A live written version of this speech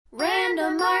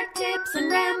Random art tips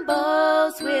and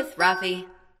rambles with Rafi.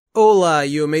 Hola,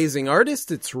 you amazing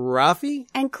artist. It's Rafi.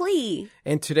 And Klee.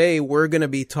 And today we're going to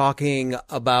be talking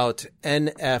about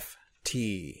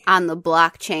NFT. On the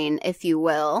blockchain, if you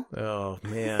will. Oh,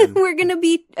 man. We're going to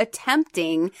be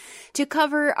attempting to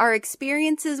cover our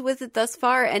experiences with it thus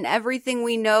far and everything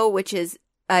we know, which is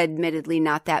admittedly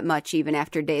not that much even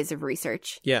after days of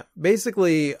research. Yeah.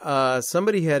 Basically,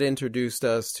 somebody had introduced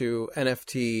us to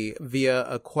NFT via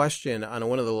a question on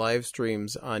one of the live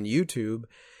streams on YouTube.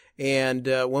 And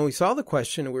when we saw the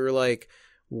question, we were like,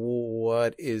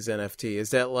 what is NFT?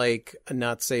 Is that like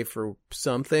not safe for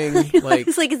something? Like,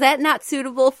 it's like, is that not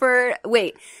suitable for,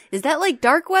 wait, is that like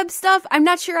dark web stuff? I'm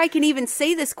not sure I can even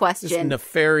say this question. Just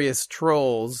nefarious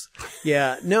trolls.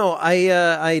 Yeah, no, I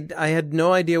had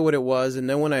no idea what it was. And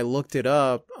then when I looked it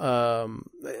up,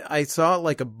 I saw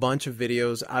like a bunch of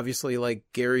videos, obviously like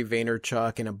Gary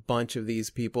Vaynerchuk and a bunch of these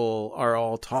people are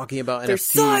all talking about They're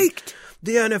NFTs. psyched!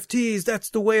 The NFTs,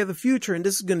 that's the way of the future, and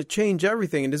this is going to change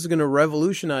everything, and this is going to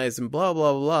revolutionize, and blah,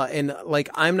 blah, blah. And, like,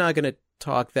 I'm not going to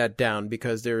talk that down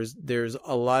because there's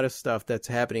a lot of stuff that's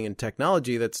happening in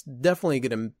technology that's definitely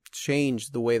going to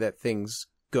change the way that things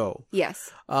go.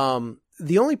 Yes.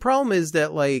 The only problem is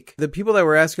that, like, the people that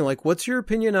were asking, like, what's your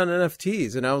opinion on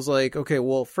NFTs? And I was like, okay,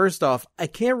 well, first off, I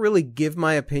can't really give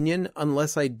my opinion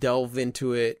unless I delve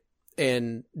into it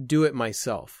and do it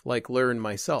myself, like learn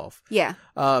myself. Yeah.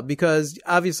 Because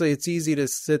obviously it's easy to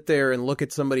sit there and look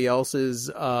at somebody else's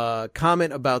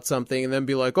comment about something and then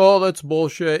be like, oh, that's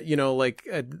bullshit. You know, like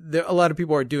a lot of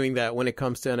people are doing that when it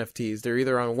comes to NFTs. They're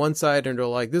either on one side and they're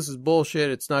like, this is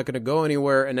bullshit. It's not going to go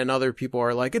anywhere. And then other people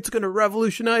are like, it's going to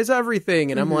revolutionize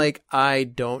everything. And I'm like, I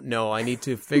don't know. I need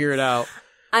to figure it out.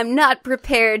 I'm not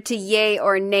prepared to yay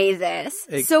or nay this.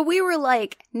 So we were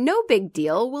like, no big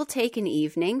deal. We'll take an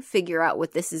evening, figure out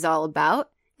what this is all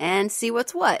about, and see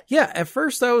what's what. Yeah, at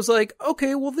first I was like,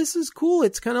 okay, well, this is cool.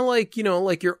 It's kind of like, you know,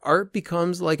 like your art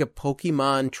becomes like a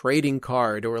Pokemon trading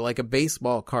card or like a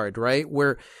baseball card, right?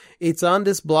 Where it's on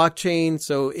this blockchain,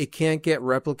 so it can't get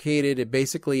replicated. It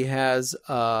basically has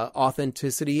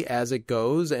authenticity as it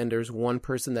goes, and there's one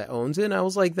person that owns it. And I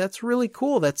was like, that's really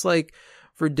cool. That's like,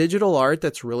 for digital art,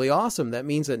 that's really awesome. That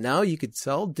means that now you could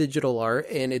sell digital art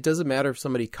and it doesn't matter if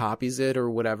somebody copies it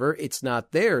or whatever. It's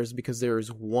not theirs because there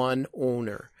is one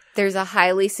owner. There's a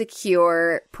highly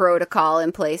secure protocol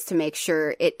in place to make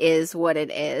sure it is what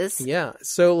it is. Yeah.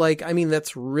 So like, I mean,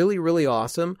 that's really, really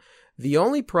awesome. The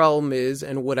only problem is,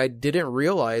 and what I didn't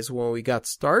realize when we got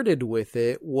started with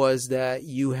it, was that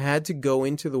you had to go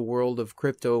into the world of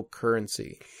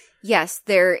cryptocurrency. Yes,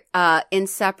 they're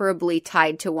inseparably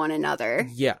tied to one another.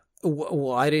 Yeah.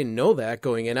 Well, I didn't know that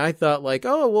going in. I thought like,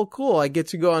 oh, well, cool. I get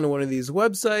to go on one of these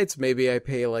websites. Maybe I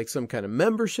pay like some kind of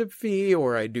membership fee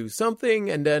or I do something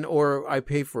and then, or I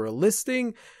pay for a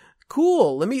listing.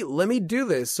 Cool. Let me do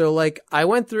this. So like I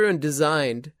went through and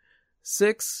designed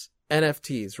 6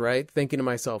 NFTs, right? Thinking to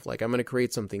myself, like, I'm going to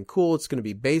create something cool. It's going to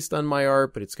be based on my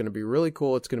art, but it's going to be really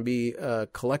cool. It's going to be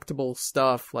collectible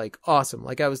stuff, like awesome.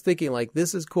 Like I was thinking like,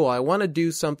 this is cool. I want to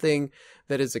do something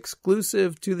that is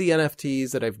exclusive to the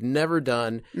NFTs that I've never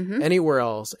done anywhere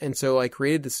else. And so I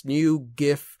created this new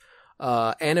GIF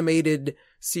animated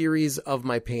series of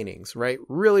my paintings, right?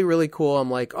 Really, really cool.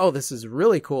 I'm like, oh, this is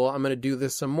really cool. I'm going to do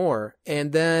this some more.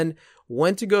 And then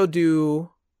went to go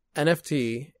do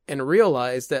NFT and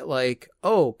realized that like,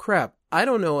 oh crap, I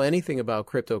don't know anything about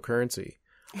cryptocurrency.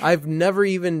 I've never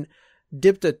even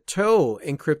dipped a toe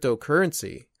in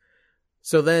cryptocurrency.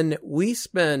 So then we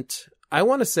spent, I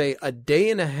want to say, a day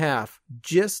and a half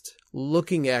just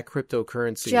looking at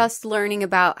cryptocurrency. Just learning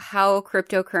about how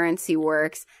cryptocurrency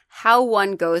works, how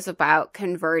one goes about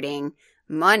converting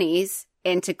monies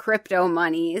into crypto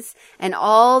monies, and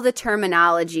all the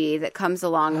terminology that comes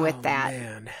along with that.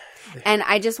 Man. And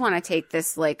I just want to take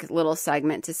this like little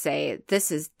segment to say this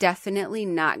is definitely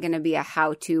not going to be a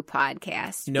how-to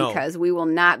podcast. No. Because we will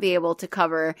not be able to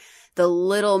cover the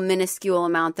little minuscule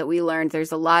amount that we learned.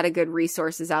 There's a lot of good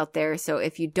resources out there. So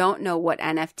if you don't know what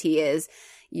NFT is,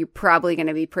 you're probably going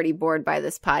to be pretty bored by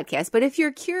this podcast. But if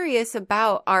you're curious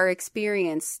about our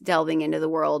experience delving into the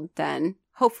world, then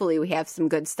hopefully we have some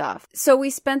good stuff. So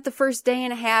we spent the first day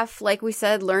and a half, like we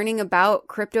said, learning about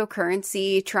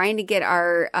cryptocurrency, trying to get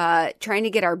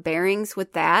our bearings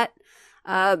with that,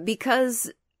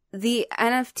 because the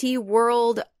NFT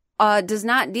world does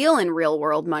not deal in real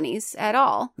world monies at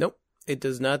all. Nope. It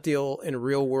does not deal in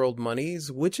real world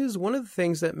monies, which is one of the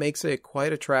things that makes it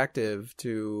quite attractive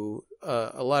to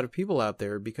a lot of people out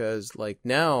there, because like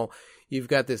now you've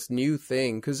got this new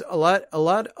thing, because a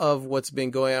lot of what's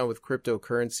been going on with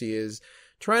cryptocurrency is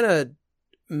trying to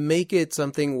make it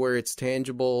something where it's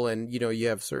tangible and, you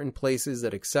have certain places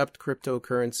that accept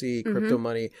cryptocurrency, crypto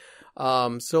money.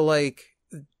 So like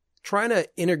trying to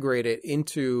integrate it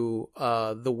into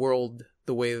the world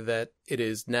the way that it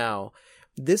is now.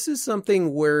 This is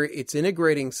something where it's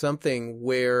integrating something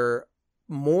where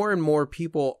more and more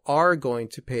people are going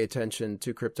to pay attention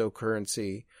to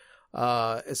cryptocurrency,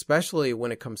 especially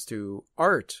when it comes to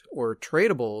art or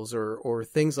tradables or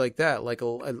things like that. Like a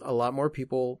lot more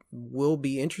people will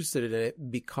be interested in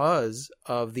it because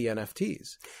of the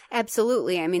NFTs.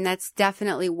 Absolutely. I mean, that's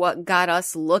definitely what got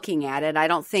us looking at it. I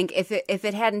don't think if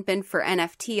it hadn't been for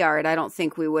NFT art, I don't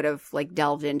think we would have like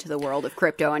delved into the world of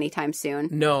crypto anytime soon.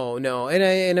 No.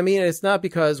 And I mean, it's not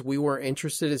because we weren't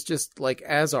interested. It's just like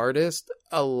as artists,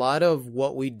 a lot of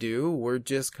what we do, we're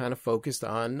just kind of focused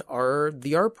on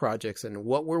the art projects and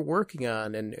what we're working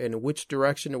on and which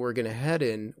direction we're going to head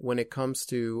in when it comes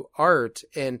to art.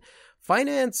 And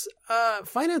finance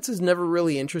has never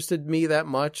really interested me that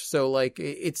much. So like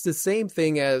it's the same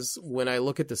thing as when I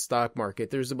look at the stock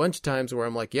market. There's a bunch of times where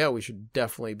I'm like, yeah, we should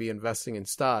definitely be investing in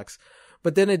stocks.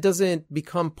 But then it doesn't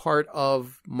become part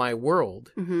of my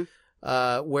world. Mm-hmm.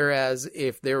 Whereas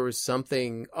if there was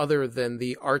something other than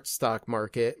the art stock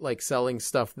market, like selling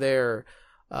stuff there,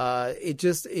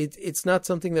 it's not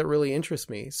something that really interests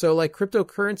me. So like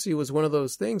cryptocurrency was one of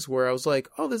those things where I was like,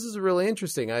 oh, this is really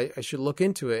interesting. I should look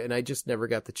into it. And I just never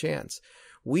got the chance.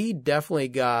 We definitely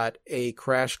got a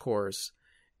crash course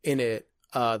in it,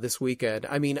 this weekend.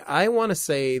 I mean, I want to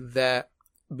say that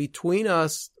between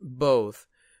us both,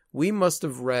 we must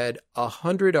have read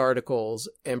 100 articles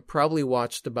and probably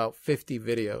watched about 50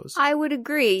 videos. I would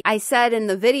agree. I said in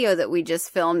the video that we just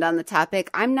filmed on the topic,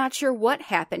 I'm not sure what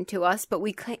happened to us, but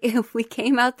we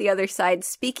came out the other side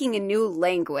speaking a new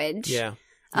language. Yeah.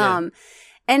 And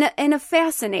a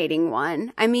fascinating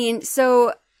one. I mean,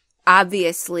 so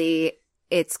obviously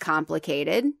it's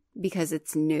complicated because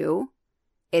it's new.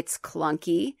 It's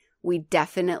clunky. We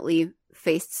definitely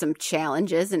faced some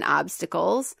challenges and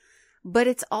obstacles. But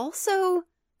it's also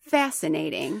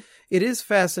fascinating. It is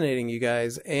fascinating, you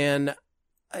guys. And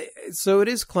so it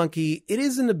is clunky. It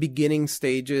is in the beginning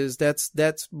stages.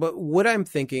 But what I'm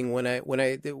thinking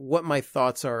what my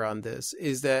thoughts are on this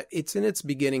is that it's in its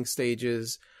beginning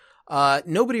stages.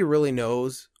 Nobody really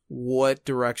knows what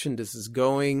direction this is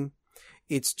going.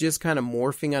 It's just kind of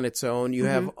morphing on its own. You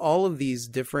have all of these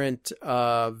different,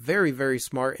 very, very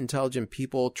smart, intelligent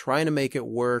people trying to make it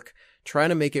work, trying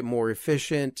to make it more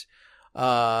efficient.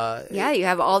 Yeah, you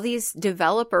have all these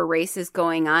developer races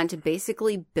going on to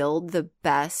basically build the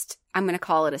best, I'm going to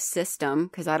call it a system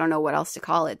because I don't know what else to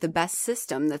call it, the best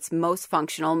system that's most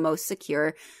functional, most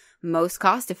secure, most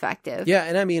cost effective. Yeah,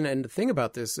 and I mean, and the thing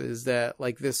about this is that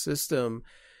like this system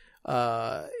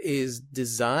is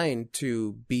designed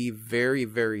to be very,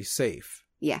 very safe.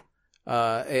 Yeah.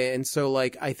 And so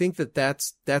like I think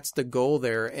that's the goal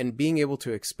there, and being able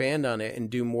to expand on it and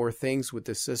do more things with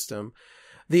the system.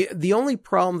 The only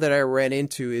problem that I ran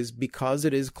into is because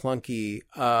it is clunky,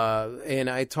 and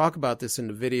I talk about this in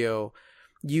the video,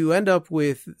 you end up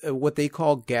with what they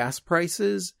call gas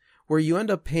prices, where you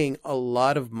end up paying a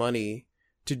lot of money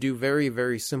to do very,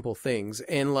 very simple things.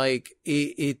 And like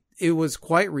it was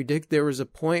quite ridiculous. There was a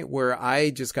point where I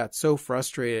just got so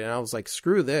frustrated and I was like,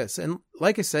 screw this. And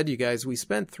like I said, you guys, we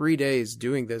spent 3 days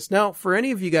doing this. Now, for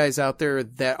any of you guys out there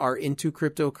that are into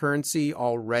cryptocurrency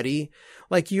already,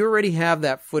 like you already have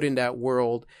that foot in that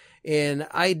world. And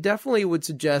I definitely would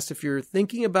suggest if you're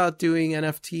thinking about doing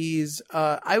NFTs,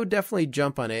 I would definitely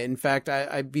jump on it. In fact,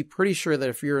 I'd be pretty sure that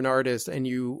if you're an artist and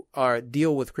you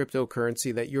deal with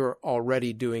cryptocurrency, that you're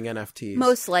already doing NFTs.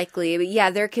 Most likely. But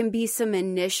yeah, there can be some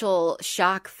initial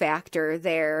shock factor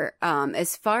there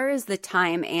as far as the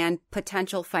time and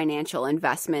potential financial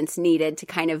investments needed to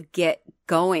kind of get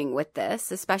going with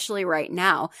this, especially right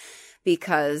now.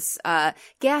 Because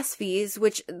gas fees,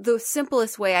 which the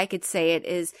simplest way I could say it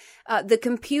is the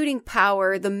computing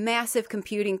power, the massive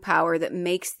computing power that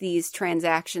makes these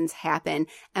transactions happen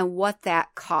and what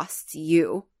that costs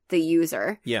you, the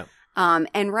user. Yeah.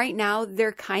 And right now,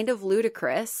 they're kind of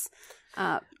ludicrous.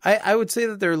 I would say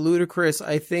that they're ludicrous.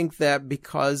 I think that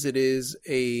because it is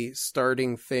a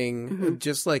starting thing,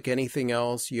 just like anything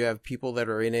else, you have people that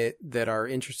are in it that are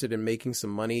interested in making some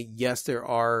money. Yes, there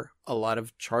are a lot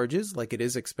of charges, like it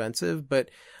is expensive, but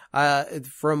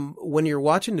from when you're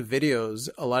watching the videos,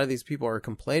 a lot of these people are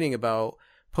complaining about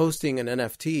posting an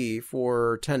NFT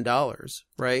for $10,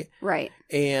 right? Right.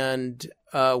 And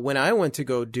when I went to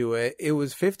go do it, it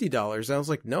was $50. I was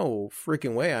like, no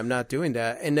freaking way. I'm not doing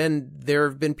that. And then there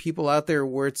have been people out there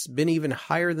where it's been even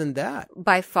higher than that.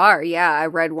 By far, yeah. I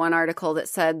read one article that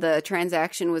said the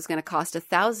transaction was going to cost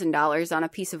 $1,000 on a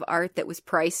piece of art that was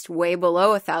priced way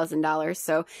below $1,000.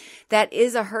 So that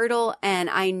is a hurdle. And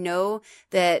I know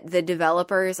that the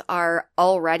developers are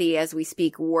already, as we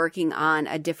speak, working on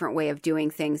a different way of doing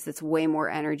things that's way more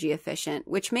energy efficient,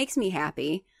 which makes me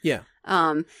happy. Yeah.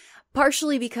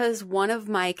 Partially because one of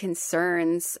my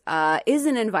concerns is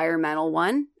an environmental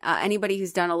one. Anybody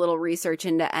who's done a little research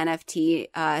into NFT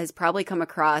has probably come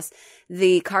across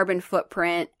the carbon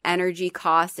footprint, energy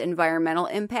cost, environmental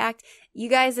impact. You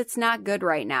guys, it's not good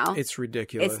right now. It's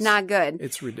ridiculous. It's not good.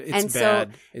 It's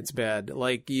bad. It's bad.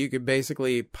 Like, you could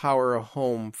basically power a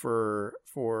home for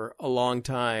a long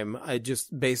time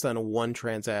just based on one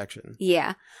transaction.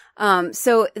 Yeah.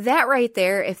 So that right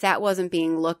there, if that wasn't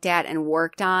being looked at and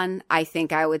worked on, I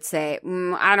think I would say,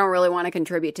 I don't really want to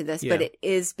contribute to this, but it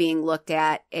is being looked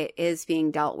at. It is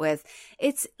being dealt with.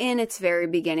 It's in its very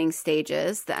beginning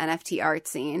stages, the NFT art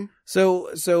scene.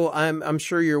 So I'm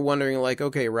sure you're wondering, like,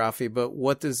 okay, Rafi, but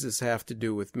what does this have to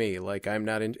do with me? Like,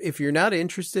 if you're not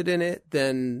interested in it,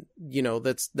 then,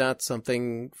 that's not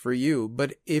something for you.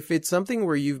 But if it's something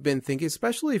where you've been thinking,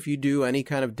 especially if you do any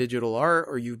kind of digital art,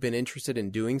 or you've been interested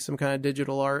in doing some kind of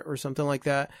digital art or something like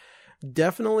that,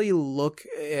 definitely look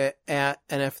at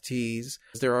NFTs.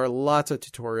 There are lots of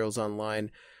tutorials online.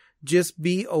 Just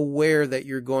be aware that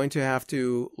you're going to have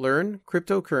to learn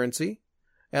cryptocurrency.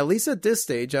 At least at this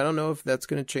stage. I don't know if that's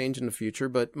going to change in the future,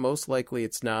 but most likely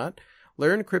it's not.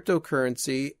 Learn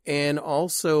cryptocurrency and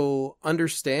also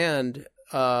understand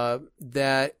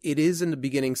that it is in the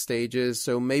beginning stages.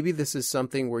 So maybe this is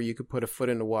something where you could put a foot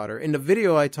in the water. In the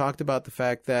video, I talked about the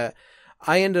fact that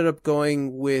I ended up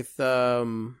going with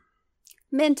Mintable.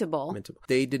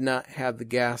 They did not have the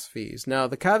gas fees. Now,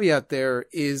 the caveat there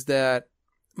is that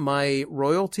my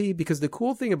royalty, because the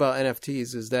cool thing about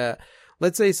NFTs is that,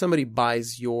 let's say somebody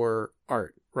buys your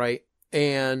art, right?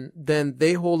 And then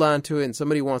they hold on to it and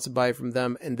somebody wants to buy it from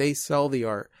them and they sell the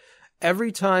art.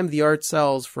 Every time the art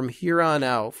sells from here on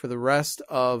out, for the rest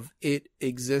of it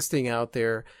existing out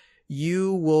there,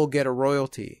 you will get a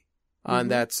royalty on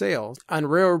that sale. On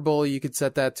Rarible, you could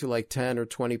set that to like 10 or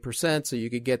 20%, so you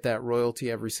could get that royalty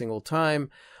every single time.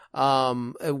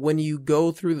 When you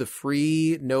go through the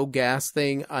free no gas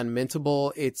thing on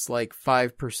Mintable, it's like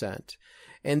 5%.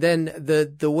 And then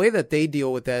the way that they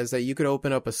deal with that is that you could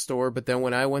open up a store, but then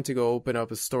when I went to go open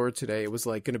up a store today, it was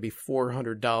like going to be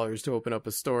 $400 to open up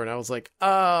a store. And I was like,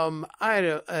 I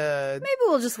don't, maybe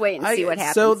we'll just wait and see what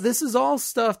happens. So this is all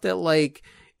stuff that, like,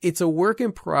 it's a work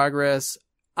in progress.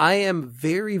 I am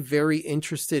very, very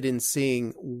interested in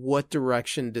seeing what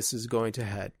direction this is going to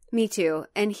head. Me too.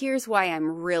 And here's why I'm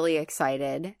really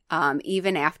excited,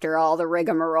 even after all the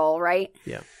rigmarole, right?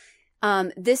 Yeah.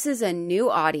 This is a new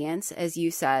audience, as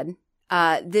you said.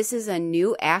 This is a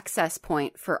new access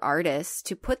point for artists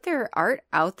to put their art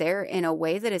out there in a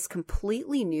way that is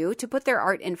completely new, to put their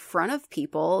art in front of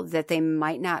people that they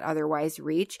might not otherwise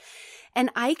reach. And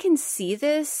I can see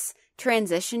this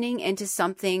transitioning into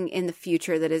something in the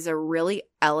future that is a really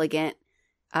elegant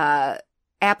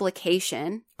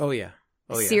application. Oh, yeah.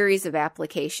 Series of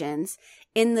applications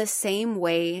in the same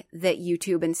way that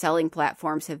YouTube and selling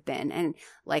platforms have been. And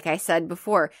like I said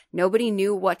before, nobody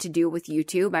knew what to do with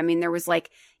YouTube. I mean, there was like,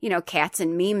 cats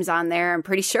and memes on there, I'm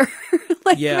pretty sure.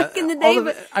 Back in the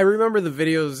day. I remember the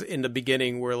videos in the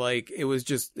beginning where, like, it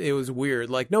was weird.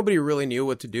 Like, nobody really knew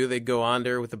what to do. They'd go on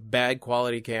there with a bad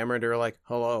quality camera and they're like,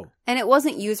 hello. And it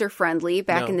wasn't user friendly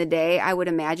back in the day, I would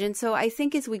imagine. So I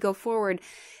think as we go forward,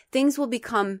 things will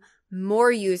become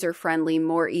more user-friendly,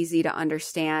 more easy to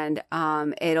understand.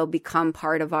 It'll become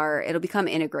it'll become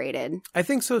integrated. I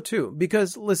think so too,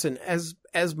 because listen, as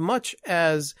much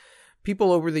as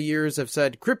people over the years have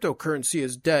said cryptocurrency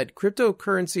is dead,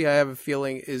 cryptocurrency, I have a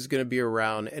feeling, is going to be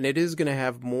around, and it is going to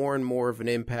have more and more of an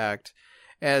impact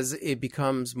as it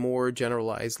becomes more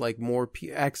generalized, like more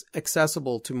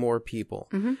accessible to more people.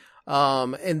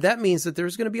 And that means that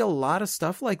there's going to be a lot of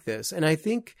stuff like this. And I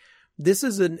think this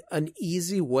is an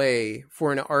easy way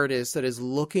for an artist that is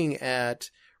looking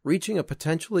at reaching a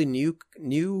potentially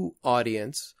new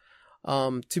audience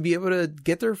to be able to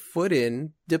get their foot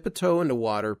in, dip a toe in the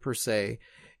water per se,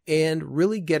 and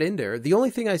really get in there. The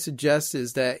only thing I suggest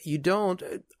is that you don't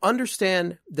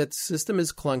understand that the system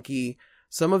is clunky.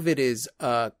 Some of it is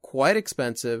quite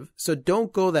expensive, so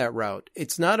don't go that route.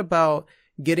 It's not about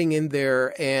getting in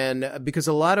there, and because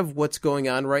a lot of what's going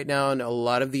on right now and a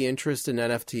lot of the interest in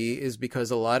NFT is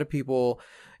because a lot of people,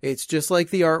 it's just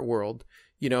like the art world.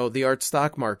 the art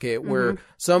stock market where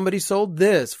somebody sold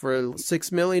this for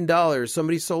 $6 million,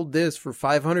 somebody sold this for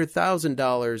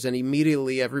 $500,000, and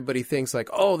immediately everybody thinks like,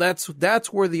 oh, that's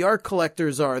where the art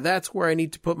collectors are. That's where I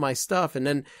need to put my stuff. And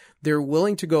then they're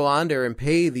willing to go on there and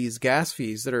pay these gas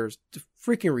fees that are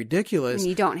freaking ridiculous. And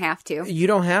you don't have to. You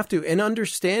don't have to. And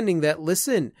understanding that,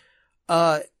 listen,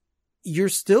 you're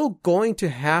still going to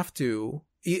have to,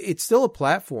 it's still a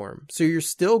platform. So you're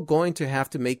still going to have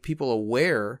to make people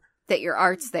aware that your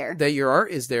art's there. That your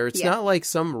art is there. It's Yeah. not like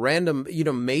some random,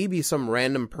 maybe some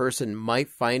random person might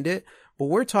find it, but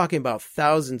we're talking about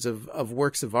thousands of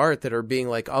works of art that are being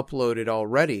like uploaded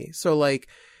already. So like,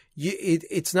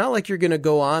 it's not like you're going to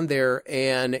go on there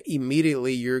and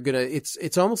immediately you're going to,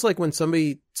 it's almost like when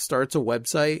somebody starts a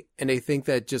website and they think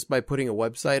that just by putting a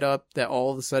website up that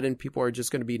all of a sudden people are just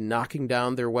going to be knocking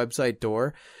down their website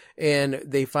door, and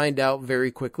they find out very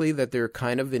quickly that they're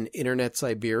kind of in internet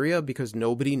Siberia because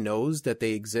nobody knows that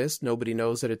they exist. Nobody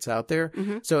knows that it's out there.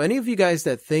 Mm-hmm. So any of you guys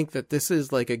that think that this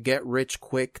is like a get rich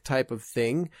quick type of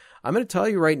thing, I'm going to tell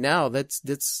you right now,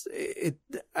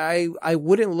 I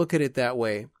wouldn't look at it that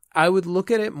way. I would look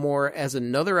at it more as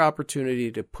another opportunity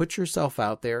to put yourself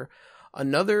out there,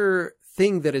 another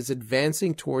thing that is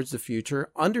advancing towards the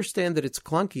future. Understand that it's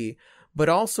clunky, but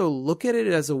also look at it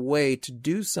as a way to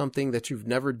do something that you've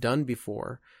never done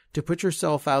before, to put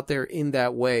yourself out there in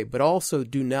that way, but also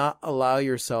do not allow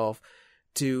yourself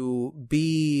to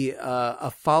be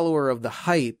a follower of the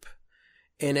hype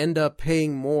and end up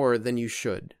paying more than you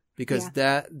should. Because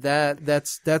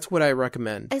that's what I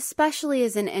recommend. Especially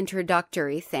as an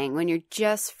introductory thing. When you're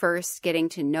just first getting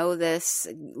to know this,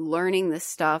 learning this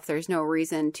stuff, there's no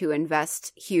reason to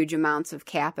invest huge amounts of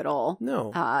capital.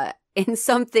 No. In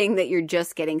something that you're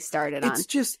just getting started on.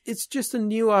 It's just a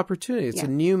new opportunity. It's a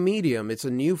new medium. It's a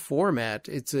new format.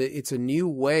 It's a new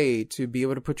way to be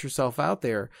able to put yourself out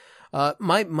there.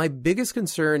 My biggest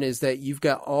concern is that you've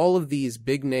got all of these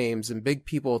big names and big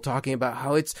people talking about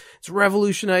how it's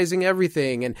revolutionizing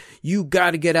everything and you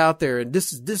got to get out there. And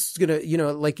this is going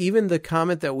to, like even the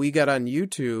comment that we got on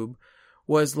YouTube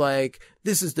was like,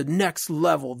 this is the next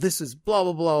level. This is blah,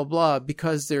 blah, blah, blah,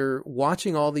 because they're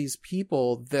watching all these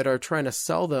people that are trying to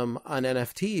sell them on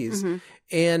NFTs. Mm-hmm.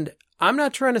 And I'm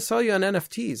not trying to sell you on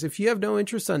NFTs. If you have no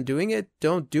interest on doing it,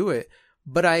 don't do it.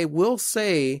 But I will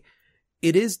say,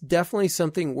 it is definitely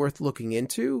something worth looking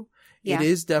into. Yeah. It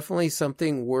is definitely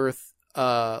something worth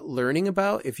learning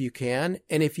about if you can.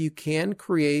 And if you can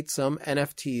create some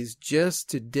NFTs just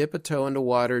to dip a toe into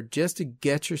water, just to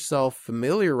get yourself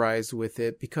familiarized with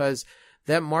it, because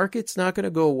that market's not going to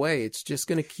go away. It's just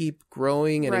going to keep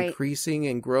growing and increasing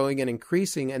and growing and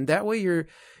increasing. And that way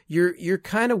you're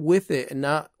kind of with it and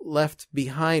not left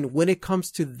behind when it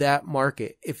comes to that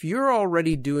market. If you're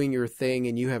already doing your thing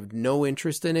and you have no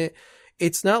interest in it,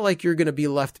 it's not like you're going to be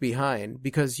left behind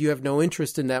because you have no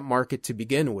interest in that market to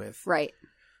begin with. Right.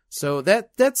 So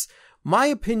that's my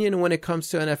opinion when it comes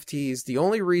to NFTs. The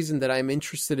only reason that I'm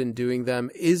interested in doing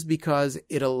them is because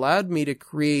it allowed me to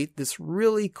create this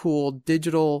really cool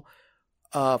digital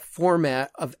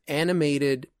format of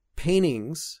animated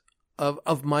paintings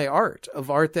of my art, of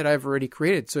art that I've already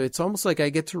created. So it's almost like I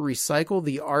get to recycle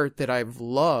the art that I've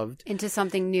loved into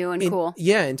something new and cool.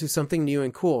 Yeah, into something new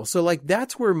and cool. So like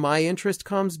that's where my interest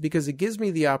comes, because it gives me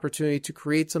the opportunity to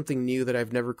create something new that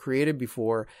I've never created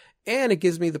before, and it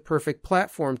gives me the perfect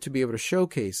platform to be able to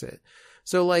showcase it.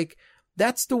 So like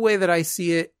that's the way that I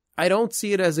see it. I don't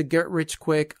see it as a get rich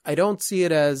quick. I don't see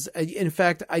it as, in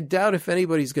fact, I doubt if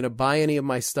anybody's going to buy any of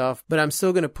my stuff, but I'm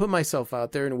still going to put myself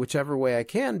out there in whichever way I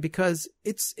can because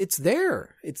it's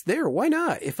there. It's there. Why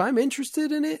not? If I'm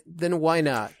interested in it, then why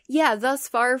not? Yeah, thus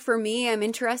far for me, I'm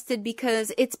interested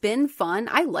because it's been fun.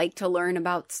 I like to learn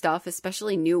about stuff,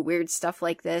 especially new weird stuff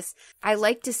like this. I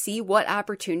like to see what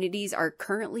opportunities are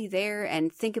currently there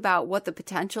and think about what the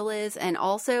potential is. And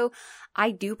also,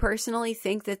 I do personally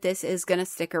think that this is going to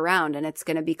stick around and it's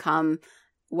going to become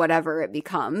whatever it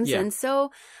becomes. Yeah. And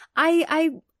so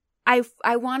I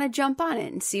want to jump on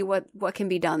it and see what can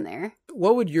be done there.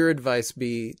 What would your advice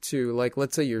be to, like,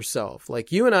 let's say yourself?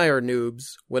 Like, you and I are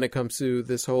noobs when it comes to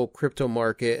this whole crypto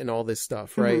market and all this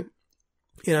stuff, right?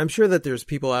 Mm-hmm. And I'm sure that there's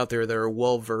people out there that are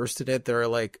well versed in it. They're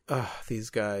like, oh, these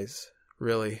guys.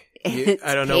 Really?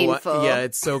 I don't know what. Yeah,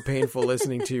 it's so painful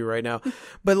listening to you right now.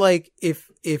 But like,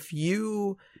 if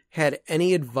you had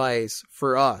any advice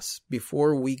for us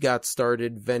before we got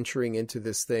started venturing into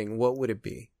this thing, what would it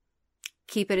be?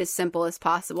 Keep it as simple as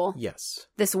possible. Yes.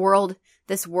 This world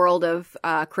of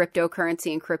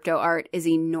cryptocurrency and crypto art is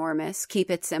enormous. Keep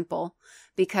it simple,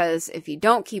 because if you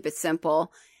don't keep it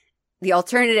simple, the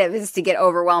alternative is to get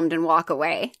overwhelmed and walk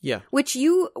away. Yeah. Which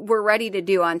you were ready to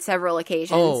do on several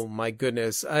occasions. Oh, my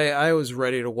goodness. I was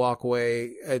ready to walk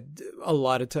away a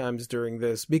lot of times during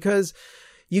this because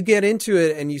you get into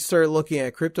it and you start looking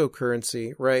at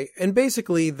cryptocurrency, right? And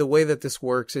basically the way that this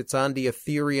works, it's on the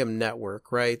Ethereum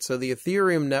network, right? So the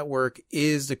Ethereum network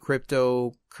is the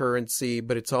cryptocurrency,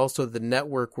 but it's also the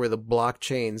network where the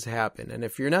blockchains happen. And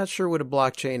if you're not sure what a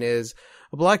blockchain is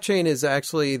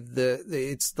actually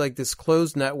it's like this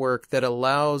closed network that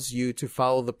allows you to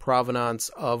follow the provenance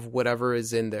of whatever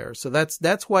is in there. So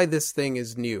that's why this thing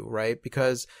is new, right?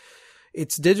 Because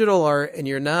it's digital art and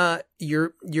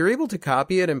you're able to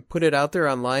copy it and put it out there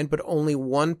online, but only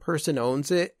one person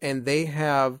owns it and they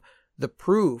have the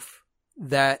proof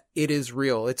that it is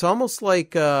real. It's almost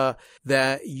like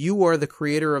that you are the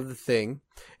creator of the thing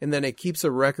and then it keeps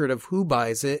a record of who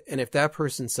buys it and if that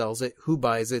person sells it, who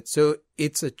buys it. So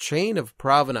it's a chain of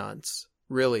provenance,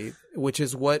 really, which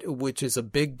is a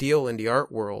big deal in the art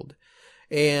world.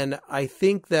 And I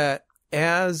think that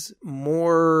as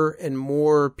more and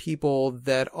more people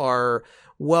that are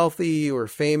wealthy or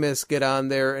famous get on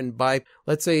there and buy,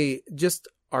 let's say, just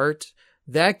art,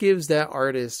 that gives that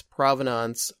artist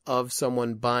provenance of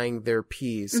someone buying their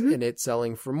piece and it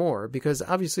selling for more, because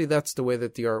obviously that's the way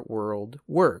that the art world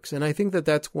works. And I think that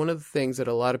that's one of the things that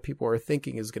a lot of people are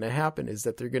thinking is going to happen, is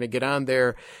that they're going to get on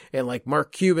there and like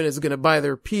Mark Cuban is going to buy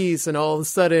their piece and all of a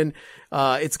sudden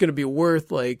it's going to be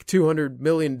worth like $200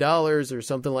 million or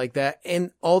something like that.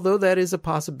 And although that is a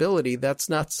possibility, that's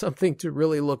not something to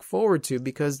really look forward to,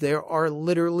 because there are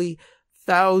literally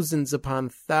thousands upon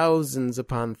thousands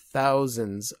upon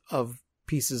thousands of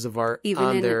pieces of art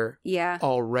there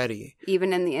already.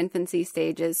 Even in the infancy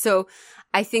stages. So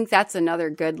I think that's another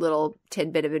good little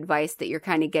tidbit of advice that you're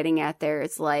kind of getting at there.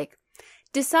 It's like,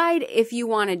 decide if you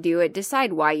want to do it,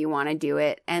 decide why you want to do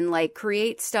it, and like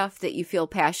create stuff that you feel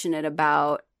passionate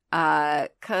about.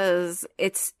 Cause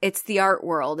it's the art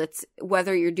world. It's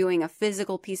whether you're doing a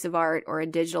physical piece of art or a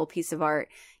digital piece of art,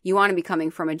 you want to be coming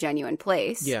from a genuine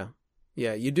place. Yeah.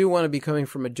 Yeah, you do want to be coming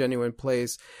from a genuine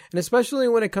place. And especially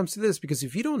when it comes to this, because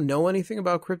if you don't know anything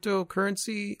about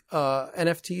cryptocurrency,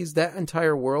 NFTs, that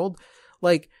entire world,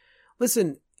 like,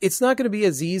 listen, it's not going to be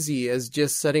as easy as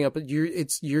just setting up.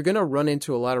 You're going to run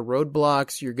into a lot of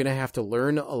roadblocks. You're going to have to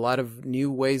learn a lot of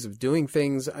new ways of doing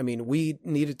things. I mean, we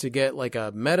needed to get like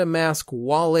a MetaMask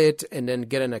wallet and then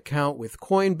get an account with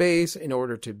Coinbase in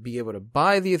order to be able to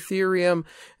buy the Ethereum.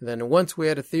 And then once we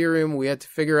had Ethereum, we had to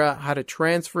figure out how to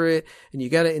transfer it. And you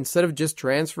got to, instead of just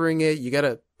transferring it, you got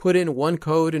to put in one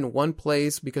code in one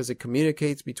place because it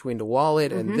communicates between the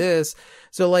wallet and this.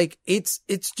 So like, it's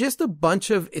just a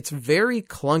bunch of, it's very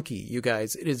clunky, you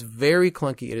guys. It is very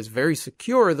clunky. It is very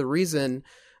secure. The reason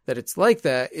that it's like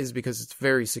that is because it's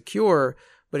very secure,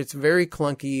 but it's very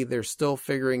clunky. They're still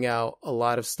figuring out a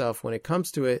lot of stuff when it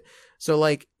comes to it. So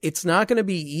like, it's not going to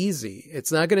be easy.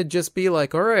 It's not going to just be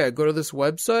like, all right, I go to this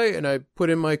website and I put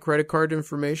in my credit card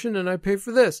information and I pay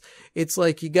for this. It's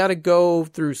like, you got to go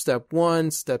through step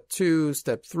 1, step 2,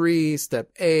 step 3,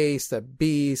 step A, step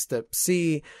B, step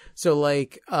C. So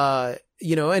like, and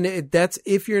that's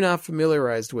if you're not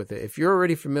familiarized with it. If you're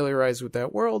already familiarized with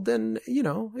that world, then,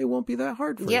 it won't be that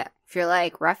hard for you. Yeah. If you're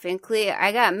like, rough and clear,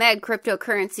 I got mad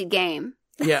cryptocurrency game.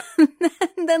 Yeah.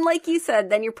 Then like you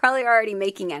said, then you're probably already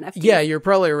making NFTs. Yeah, you're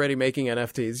probably already making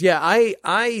NFTs. Yeah,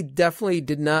 I definitely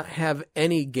did not have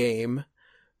any game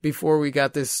before we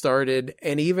got this started.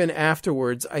 And even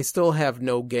afterwards, I still have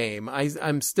no game.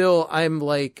 I'm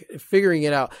like figuring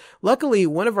it out. Luckily,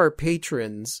 one of our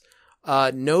patrons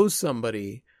knows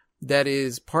somebody that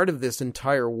is part of this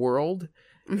entire world.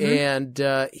 And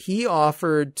he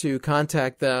offered to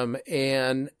contact them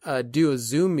and do a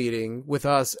Zoom meeting with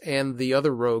us and the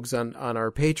other rogues on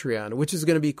our Patreon, which is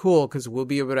going to be cool because we'll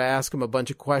be able to ask him a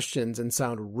bunch of questions and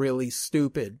sound really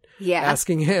stupid. Yeah.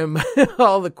 Asking him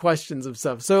all the questions of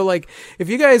stuff. So like, if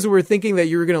you guys were thinking that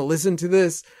you were going to listen to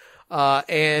this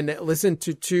and listen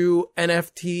to two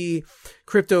NFT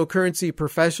cryptocurrency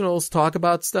professionals talk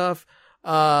about stuff,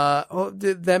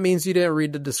 that means you didn't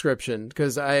read the description,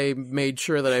 because I made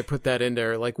sure that I put that in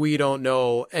there. Like, we don't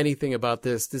know anything about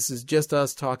this. This is just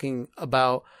us talking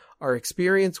about our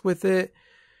experience with it.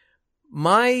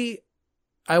 I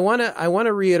want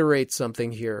to reiterate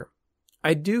something here.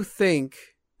 I do think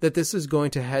that this is going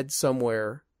to head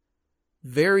somewhere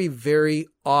very, very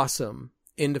awesome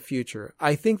in the future.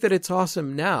 I think that it's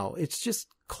awesome now. It's just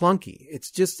clunky. It's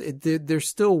just, they're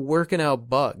still working out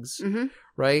bugs,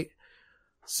 right?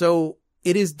 So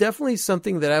it is definitely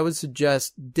something that I would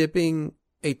suggest dipping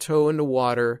a toe in the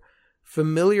water,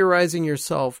 familiarizing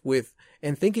yourself with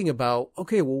and thinking about,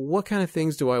 okay, well, what kind of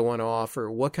things do I want to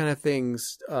offer? What kind of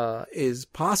things is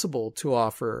possible to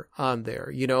offer on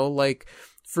there? You know, like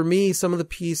for me, some of the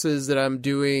pieces that I'm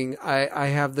doing, I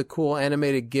have the cool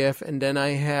animated GIF, and then I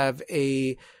have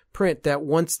a print that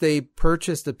once they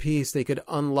purchased a piece, they could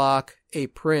unlock a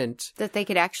print that they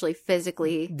could actually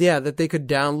physically. Yeah, that they could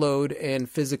download and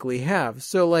physically have.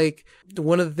 So like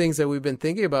one of the things that we've been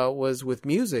thinking about was with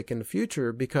music in the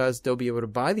future, because they'll be able to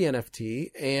buy the NFT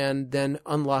and then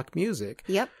unlock music.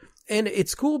 Yep. And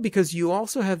it's cool because you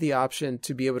also have the option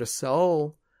to be able to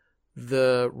sell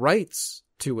the rights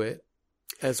to it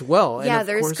as well. Yeah, and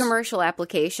there's commercial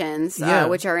applications,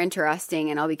 which are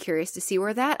interesting, and I'll be curious to see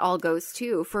where that all goes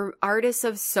too for artists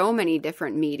of so many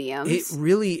different mediums. It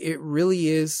really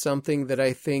is something that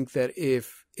I think that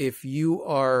if you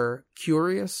are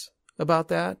curious about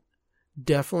that,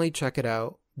 definitely check it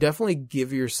out. Definitely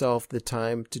give yourself the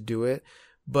time to do it,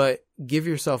 but give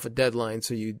yourself a deadline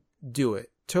so you do it.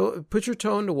 Put your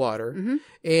toe in the water. Mm-hmm.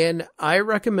 And I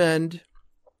recommend,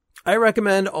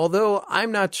 although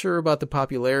I'm not sure about the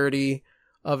popularity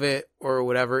of it or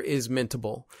whatever, is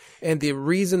Mintable. And the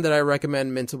reason that I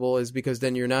recommend Mintable is because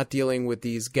then you're not dealing with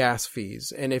these gas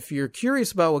fees. And if you're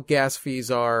curious about what gas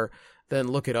fees are, then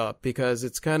look it up, because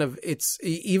it's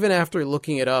even after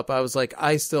looking it up, I was like,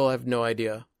 I still have no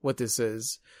idea what this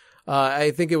is. I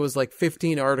think it was like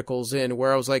 15 articles in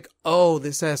where I was like, oh,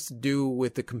 this has to do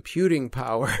with the computing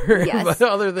power. Yes. But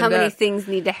other than how many things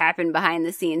need to happen behind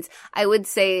the scenes? I would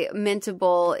say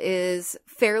Mintable is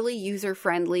fairly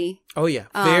user-friendly. Oh, yeah.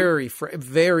 Very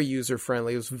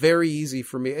user-friendly. It was very easy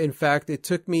for me. In fact, it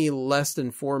took me less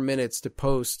than 4 minutes to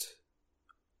post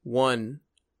one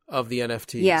of the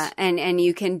NFTs. Yeah, and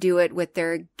you can do it with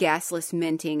their gasless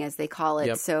minting, as they call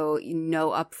it, so no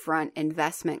upfront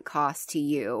investment cost to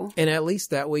you. And at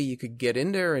least that way you could get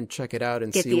in there and check it out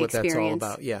and see what that's all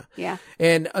about. Yeah. Yeah.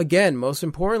 And again, most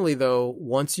importantly though,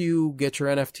 once you get your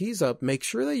NFTs up, make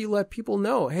sure that you let people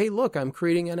know, hey, look, I'm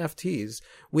creating NFTs.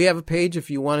 We have a page if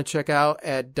you want to check out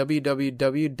at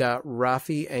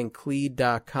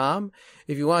www.rafiandklee.com.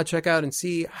 If you want to check out and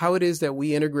see how it is that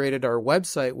we integrated our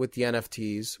website with the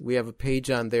NFTs, we have a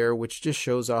page on there which just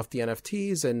shows off the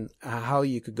NFTs and how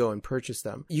you could go and purchase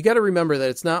them. You got to remember that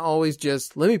it's not always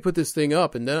just, let me put this thing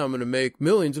up and then I'm going to make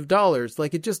millions of dollars.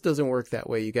 Like, it just doesn't work that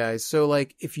way, you guys. So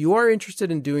like, if you are interested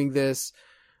in doing this,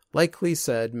 like Klee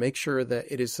said, make sure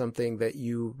that it is something that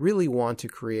you really want to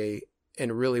create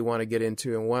and really want to get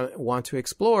into and want to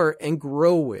explore and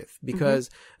grow with, because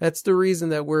that's the reason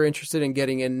that we're interested in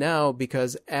getting in now,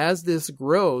 because as this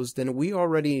grows, then we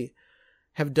already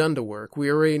have done the work.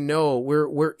 We already know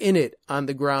we're in it on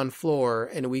the ground floor,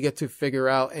 and we get to figure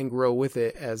out and grow with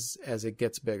it as it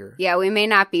gets bigger. Yeah, we may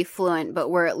not be fluent, but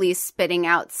we're at least spitting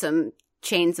out some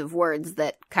chains of words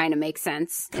that kind of make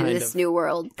sense in this new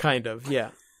world. Kind of, yeah.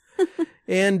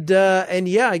 And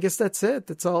yeah, I guess that's it.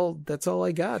 That's all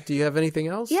I got. Do you have anything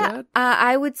else to add?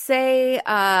 I would say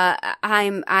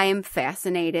I'm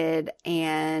fascinated,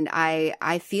 and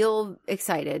I feel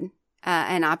excited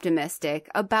and optimistic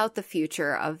about the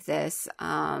future of this.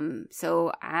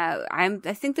 So I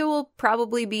think there will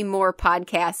probably be more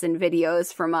podcasts and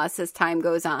videos from us as time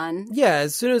goes on. Yeah,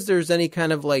 as soon as there's any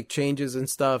kind of like changes and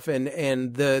stuff, and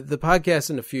the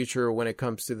podcast in the future, when it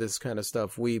comes to this kind of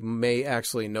stuff, we may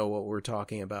actually know what we're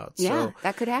talking about. Yeah, so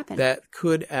that could happen. That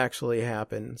could actually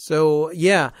happen. So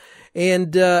yeah.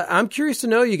 And I'm curious to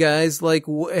know, you guys, like,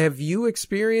 have you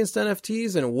experienced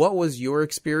NFTs, and what was your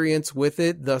experience with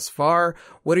it thus far?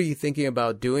 What are you thinking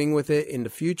about doing with it in the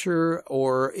future?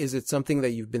 Or is it something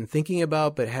that you've been thinking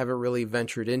about but haven't really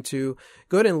ventured into?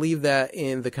 Go ahead and leave that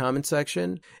in the comment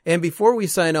section. And before we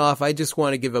sign off, I just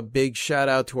want to give a big shout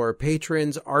out to our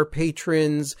patrons. Our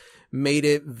patrons made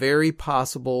it very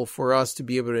possible for us to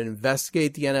be able to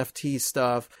investigate the NFT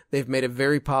stuff. They've made it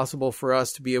very possible for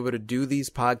us to be able to do these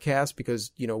podcasts,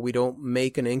 because, you know, we don't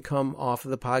make an income off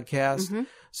of the podcast.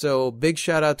 So big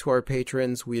shout out to our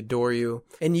patrons. We adore you.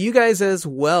 And you guys as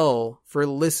well for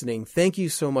listening. Thank you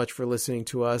so much for listening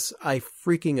to us. I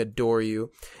freaking adore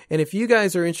you. And if you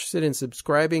guys are interested in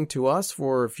subscribing to us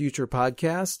for future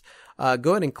podcasts,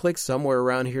 go ahead and click somewhere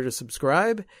around here to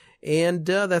subscribe. And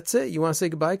that's it. You want to say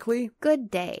goodbye, Klee? Good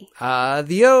day.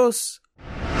 Adios.